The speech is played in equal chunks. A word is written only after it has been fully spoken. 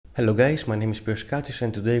Hello guys, my name is Piers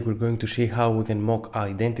and today we're going to see how we can mock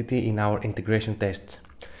identity in our integration tests.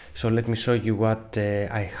 So let me show you what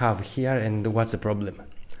I have here and what's the problem.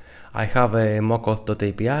 I have a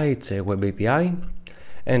mockauth.api, it's a web API,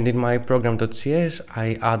 and in my program.cs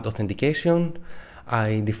I add authentication.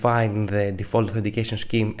 I define the default authentication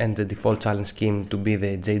scheme and the default challenge scheme to be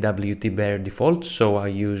the JWT bearer default, so I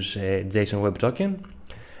use JSON Web Token.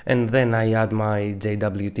 And then I add my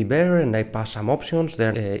JWT bearer and I pass some options.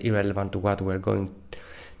 They're irrelevant to what we're going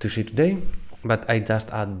to see today, but I just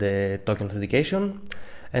add the token authentication.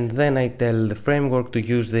 And then I tell the framework to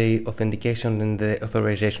use the authentication and the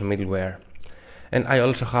authorization middleware. And I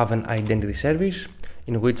also have an identity service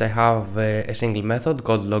in which I have a single method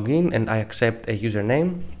called login, and I accept a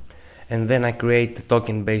username. And then I create the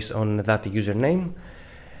token based on that username.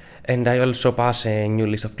 And I also pass a new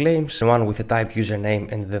list of claims, one with the type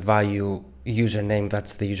username and the value username,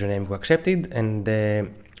 that's the username who accepted, and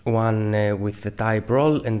one with the type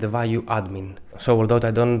role and the value admin. So although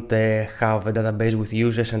I don't have a database with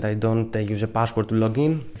users and I don't use a password to log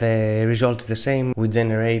in, the result is the same. We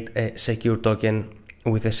generate a secure token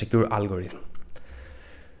with a secure algorithm.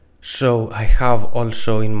 So I have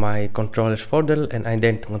also in my controllers folder an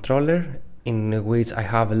identity controller in which I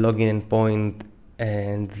have a login endpoint,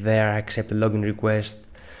 and there I accept a login request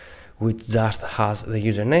which just has the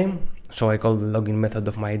username. So I call the login method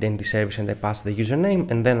of my identity service and I pass the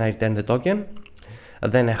username, and then I return the token.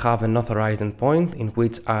 And then I have an authorized endpoint in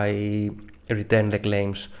which I return the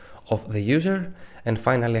claims of the user. And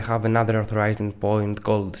finally I have another authorized endpoint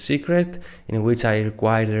called secret in which I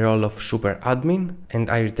require the role of super admin, and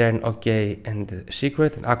I return OK and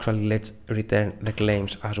secret. And actually let's return the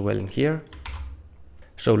claims as well in here.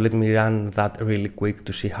 So let me run that really quick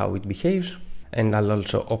to see how it behaves. And I'll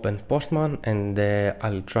also open Postman and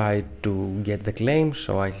I'll try to get the claim.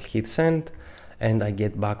 So I'll hit send and I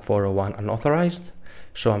get back 401 unauthorized.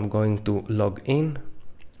 So I'm going to log in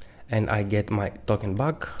and I get my token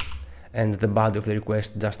back, and the body of the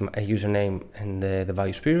request just a username and the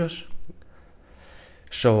value Spiros.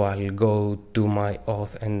 So I'll go to my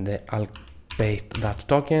auth and I'll paste that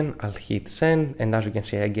token, I'll hit send, and as you can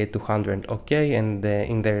see I get 200 OK, and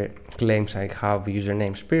in the claims I have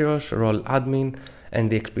username Spiros, role admin, and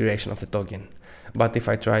the expiration of the token. But if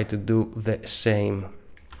I try to do the same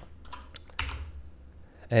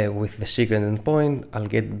with the secret endpoint, I'll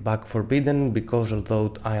get back forbidden because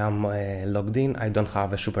although I am logged in, I don't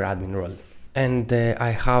have a super admin role. And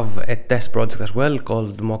I have a test project as well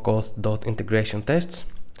called mockauth.integration tests.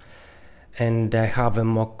 And I have a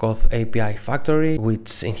mockauth API factory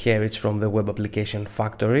which inherits from the web application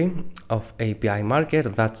factory of API marker.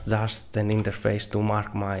 That's just an interface to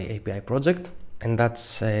mark my API project, and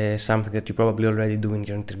that's something that you probably already do in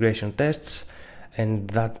your integration tests, and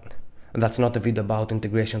that's not a video about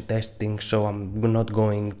integration testing, so I'm not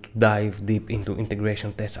going to dive deep into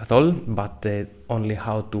integration tests at all, but only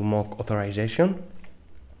how to mock authorization.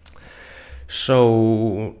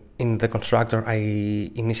 So in the constructor I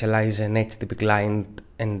initialize an HTTP client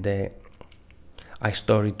and I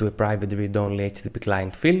store it to a private read-only HTTP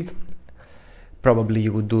client field. Probably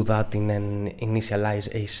you would do that in an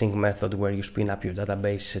initialize async method where you spin up your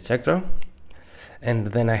database, etc. And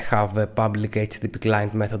then I have a public HTTP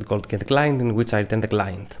client method called getClient in which I return the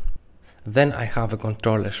client. Then I have a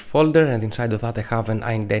controllers folder, and inside of that I have an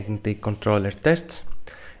identity controller tests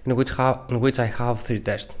in which I have 3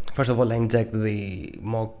 tests. First of all, I inject the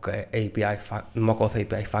mockauth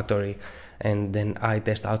API factory, and then I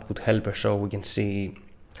test output helper so we can see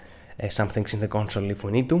some things in the console if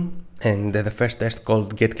we need to. And the first test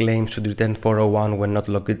called getClaim should return 401 when not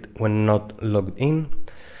logged in.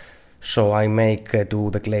 So I make to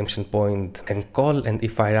the claims endpoint and call, and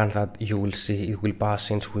if I run that, you will see it will pass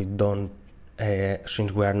since we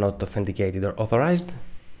are not authenticated or authorized.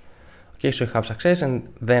 Okay, so I have success,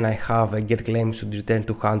 and then I have a getClaim should return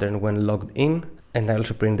 200 when logged in, and I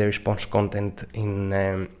also print the response content in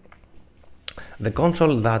the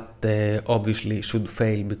console that obviously should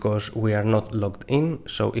fail because we are not logged in.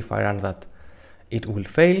 So if I run that, it will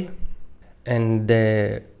fail. And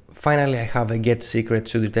finally I have a get secret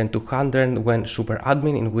should return 200 when super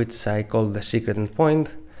admin, in which I call the secret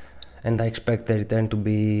endpoint and I expect the return to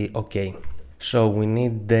be OK. So we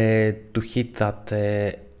need to hit that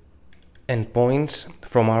endpoints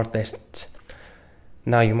from our tests.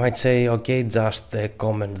 Now you might say, okay, just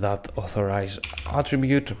comment that authorize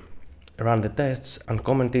attribute, run the tests,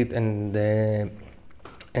 uncomment it,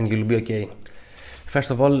 and you'll be okay.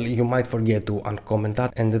 First of all, you might forget to uncomment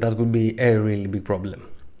that, and that would be a really big problem.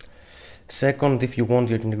 Second, if you want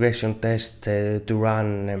your integration test to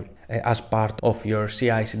run as part of your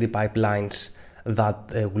CI/CD pipelines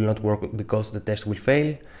that will not work because the test will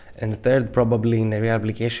fail. And third, probably in a real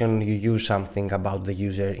application you use something about the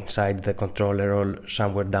user inside the controller or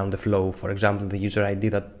somewhere down the flow, for example the user ID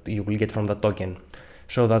that you will get from the token,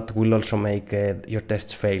 so that will also make your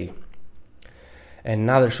tests fail.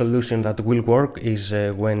 Another solution that will work is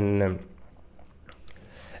when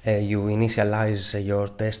you initialize your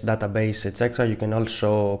test database, etc. You can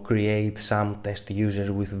also create some test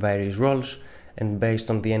users with various roles, and based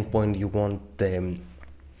on the endpoint you want to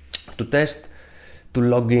test, to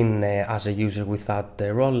log in as a user with that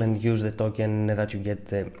role and use the token that you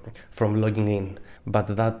get from logging in. But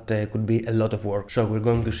that could be a lot of work, so we're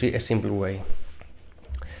going to see a simple way.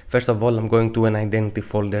 First of all, I'm going to an identity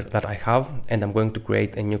folder that I have, and I'm going to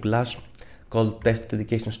create a new class called Test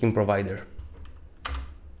Authentication Scheme Provider.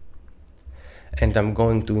 And I'm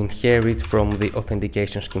going to inherit from the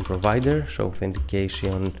Authentication Scheme Provider, so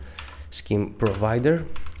Authentication Scheme Provider.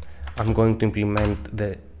 I'm going to implement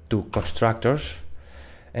the two constructors,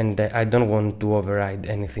 and I don't want to override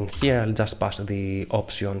anything here. I'll just pass the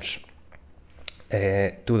options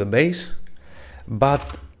to the base. But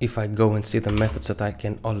if I go and see the methods that I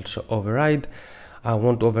can also override, I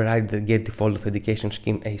want to override the get default authentication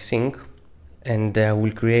scheme async, and I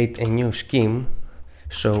will create a new scheme.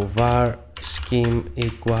 So var scheme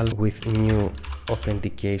equal with new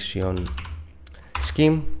authentication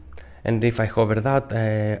scheme. And if I hover that,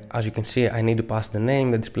 as you can see, I need to pass the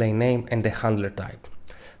name, the display name, and the handler type.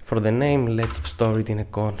 For the name, let's store it in a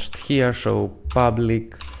const here, so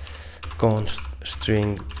public const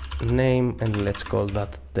string name, and let's call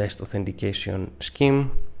that test authentication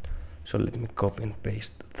scheme. So let me copy and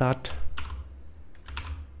paste that.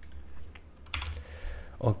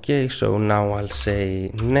 Okay, so now I'll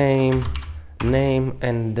say name,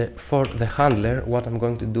 and for the handler, what I'm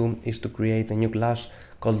going to do is to create a new class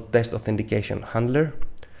called test authentication handler.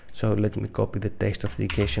 So let me copy the test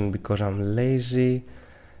authentication because I'm lazy,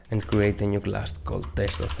 and create a new class called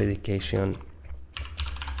test authentication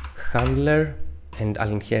handler, and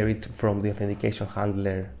I'll inherit from the authentication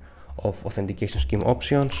handler of authentication scheme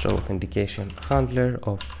options, so authentication handler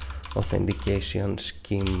of authentication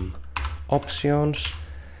scheme options,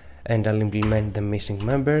 and I'll implement the missing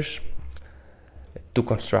members. Two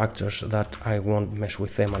constructors that I won't mess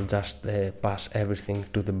with them, I'll just pass everything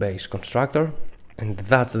to the base constructor. And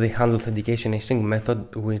that's the handle authentication async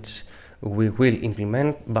method which we will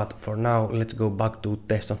implement, but for now let's go back to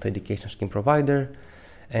test authentication scheme provider,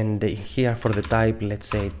 and here for the type, let's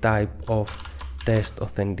say type of test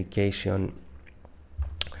authentication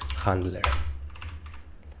handler,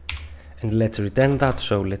 and let's return that.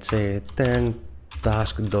 So let's say return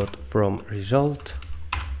task.fromResult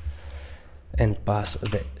and pass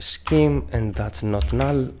the scheme, and that's not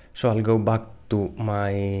null. So I'll go back to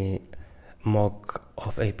my mock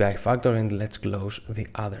of API factor, and let's close the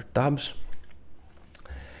other tabs.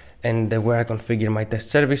 And where I configure my test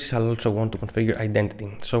services, I'll also want to configure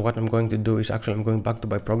identity. So what I'm going to do is actually I'm going back to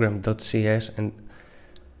my program.cs and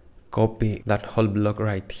copy that whole block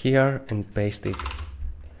right here and paste it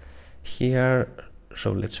here.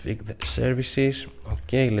 So let's fix the services.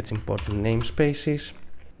 Okay, let's import the namespaces.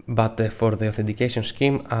 But for the authentication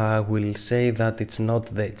scheme, I will say that it's not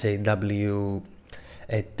the JW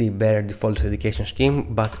tbearer default authentication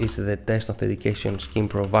scheme, but it's the test authentication scheme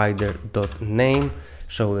provider.name,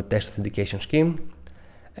 so the test authentication scheme,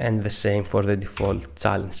 and the same for the default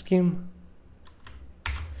challenge scheme.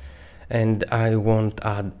 And I won't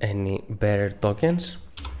add any bearer tokens.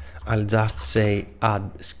 I'll just say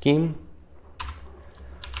add scheme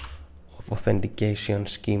of authentication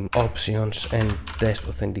scheme options and test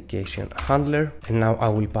authentication handler, and now I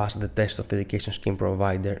will pass the test authentication scheme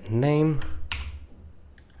provider name.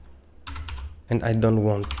 And I don't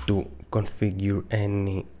want to configure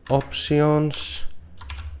any options.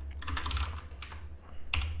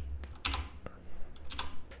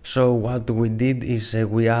 So what we did is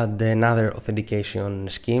we add another authentication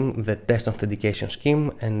scheme, the test authentication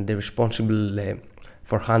scheme, and the responsible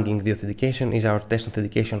for handling the authentication is our test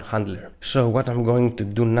authentication handler. So what I'm going to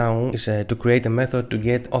do now is to create a method to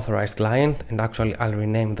get authorized client, and actually I'll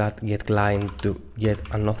rename that get client to get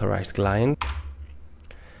unauthorized client.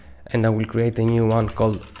 And I will create a new one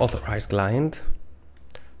called authorized client.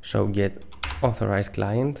 So get authorized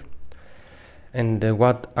client. And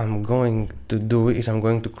what I'm going to do is I'm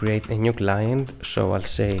going to create a new client. So I'll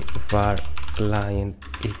say var client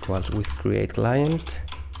equals with create client.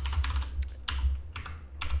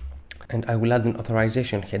 And I will add an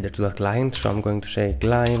authorization header to that client. So I'm going to say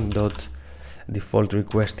client.default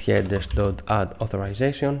request headers.add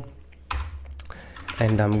authorization.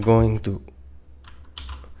 And I'm going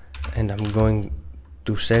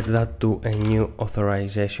to set that to a new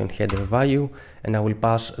authorization header value, and I will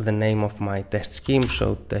pass the name of my test scheme,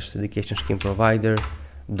 so test authentication scheme provider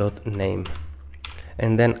dot name,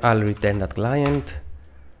 and then I'll return that client.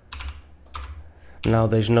 Now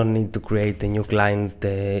there's no need to create a new client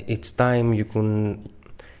each time. You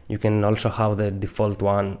can also have the default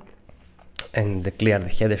one and clear the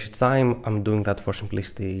headers each time. I'm doing that for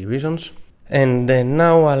simplicity reasons. And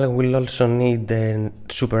now I will also need the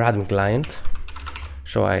super admin client.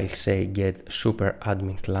 So I'll say get super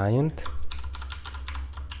admin client,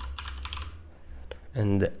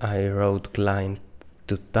 and I wrote client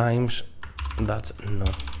 2 times. That's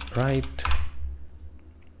not right.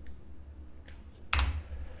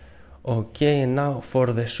 Okay, and now for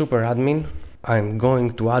the super admin, I'm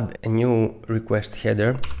going to add a new request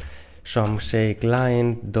header. So I'm say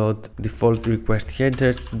client dot default request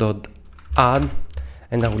headers dot add,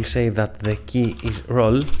 and I will say that the key is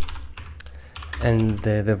role and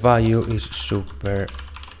the value is super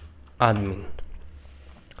admin.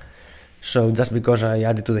 So just because I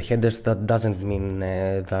added to the headers, that doesn't mean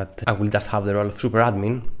that I will just have the role of super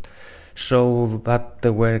admin. So that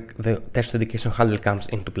where the test authentication handle comes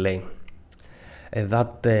into play.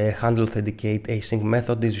 That handle authenticate async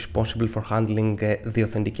method is responsible for handling the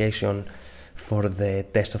authentication for the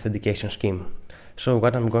test authentication scheme. So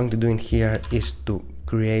what I'm going to do in here is to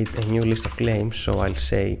create a new list of claims. So I'll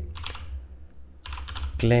say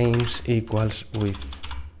claims equals with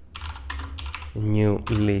new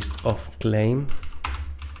list of claim,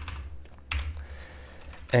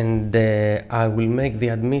 and I will make the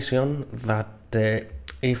admission that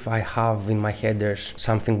if I have in my headers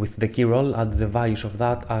something with the key role, add the values of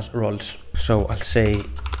that as roles. So I'll say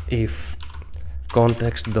if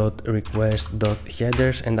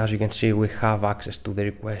context.request.headers, and as you can see we have access to the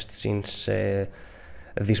request since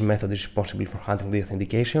this method is responsible for handling the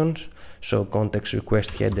authentications. So context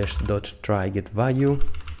request headers dot try get value,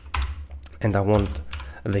 and I want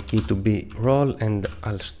the key to be role, and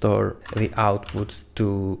I'll store the output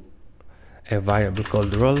to a variable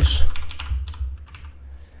called roles.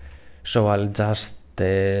 So I'll just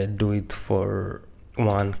do it for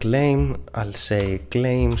one claim. I'll say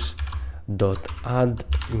claims dot add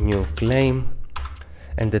new claim,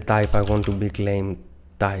 and the type I want to be claim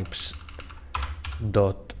types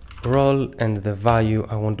dot role, and the value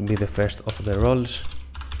I want to be the first of the roles,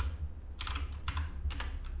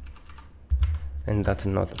 and that's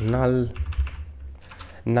not null.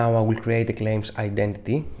 Now I will create a claims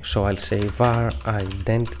identity. So I'll say var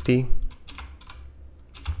identity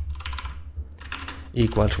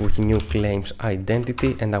equals with new claims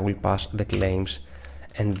identity, and I will pass the claims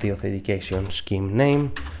and the authentication scheme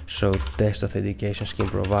name. So test authentication scheme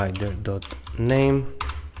provider dot name.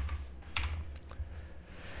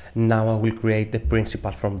 Now I will create the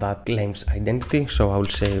principal from that claims identity. So I will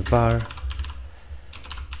say var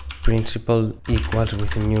principal equals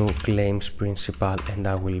with new claims principal, and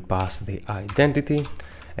I will pass the identity.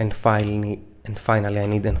 And finally I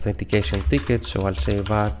need an authentication ticket. So I'll say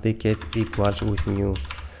var ticket equals with new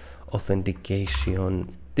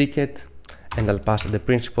authentication ticket, and I'll pass the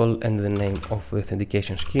principal and the name of the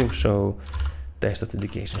authentication scheme. So test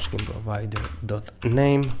authentication scheme provider dot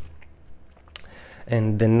name.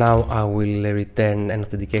 And then now I will return an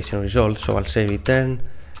authentication result. So I'll say return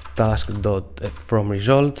task dot from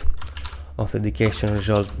result authentication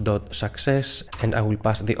result dot success, and I will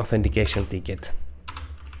pass the authentication ticket.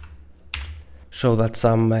 So that's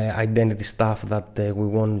some identity stuff that we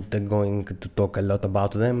won't going to talk a lot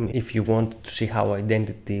about them. If you want to see how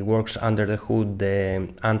identity works under the hood,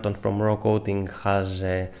 Anton from Raw Coding has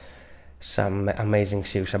some amazing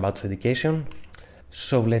series about authentication.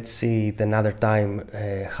 So let's see it another time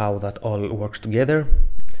how that all works together.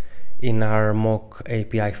 In our mock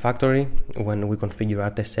API factory, when we configure our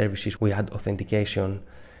test services, we add authentication,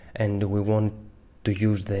 and we want to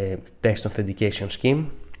use the test authentication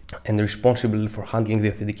scheme. And responsible for handling the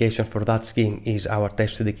authentication for that scheme is our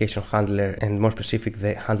test authentication handler, and more specific,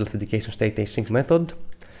 the handle authentication state async method.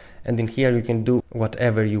 And in here you can do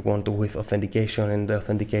whatever you want with authentication and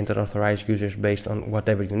authenticate and authorize users based on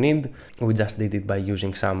whatever you need. We just did it by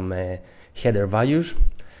using some header values.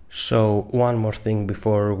 So one more thing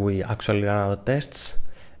before we actually run our tests.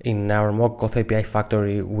 In our mock auth API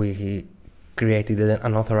factory we created an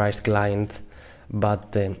unauthorized client,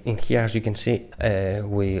 but in here, as you can see,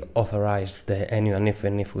 we authorized anyone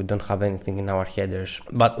even if we don't have anything in our headers,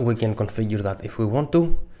 but we can configure that if we want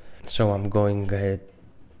to. So I'm going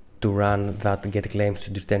to run that get claims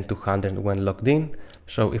to return 200 when logged in.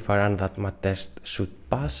 So if I run that, my test should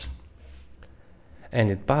pass. and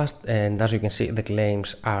it passed. And as you can see, the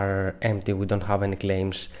claims are empty. We don't have any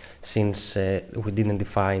claims since we didn't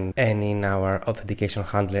define any in our authentication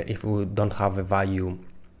handler if we don't have a value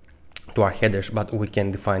to our headers, but we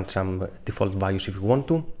can define some default values if we want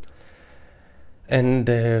to. And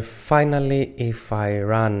finally, if I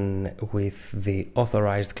run with the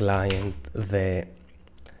authorized client the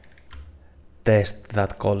test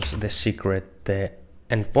that calls the secret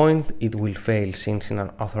endpoint, it will fail since in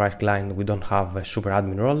an authorized client we don't have a super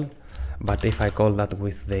admin role. But if I call that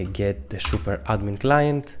with the get the super admin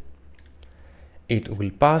client, it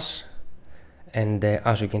will pass. And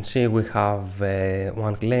as you can see, we have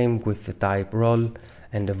one claim with the type role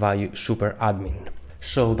and the value super admin.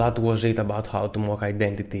 So that was it about how to mock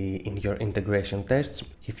identity in your integration tests.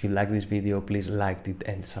 If you like this video, please like it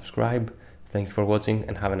and subscribe. Thank you for watching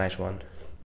and have a nice one.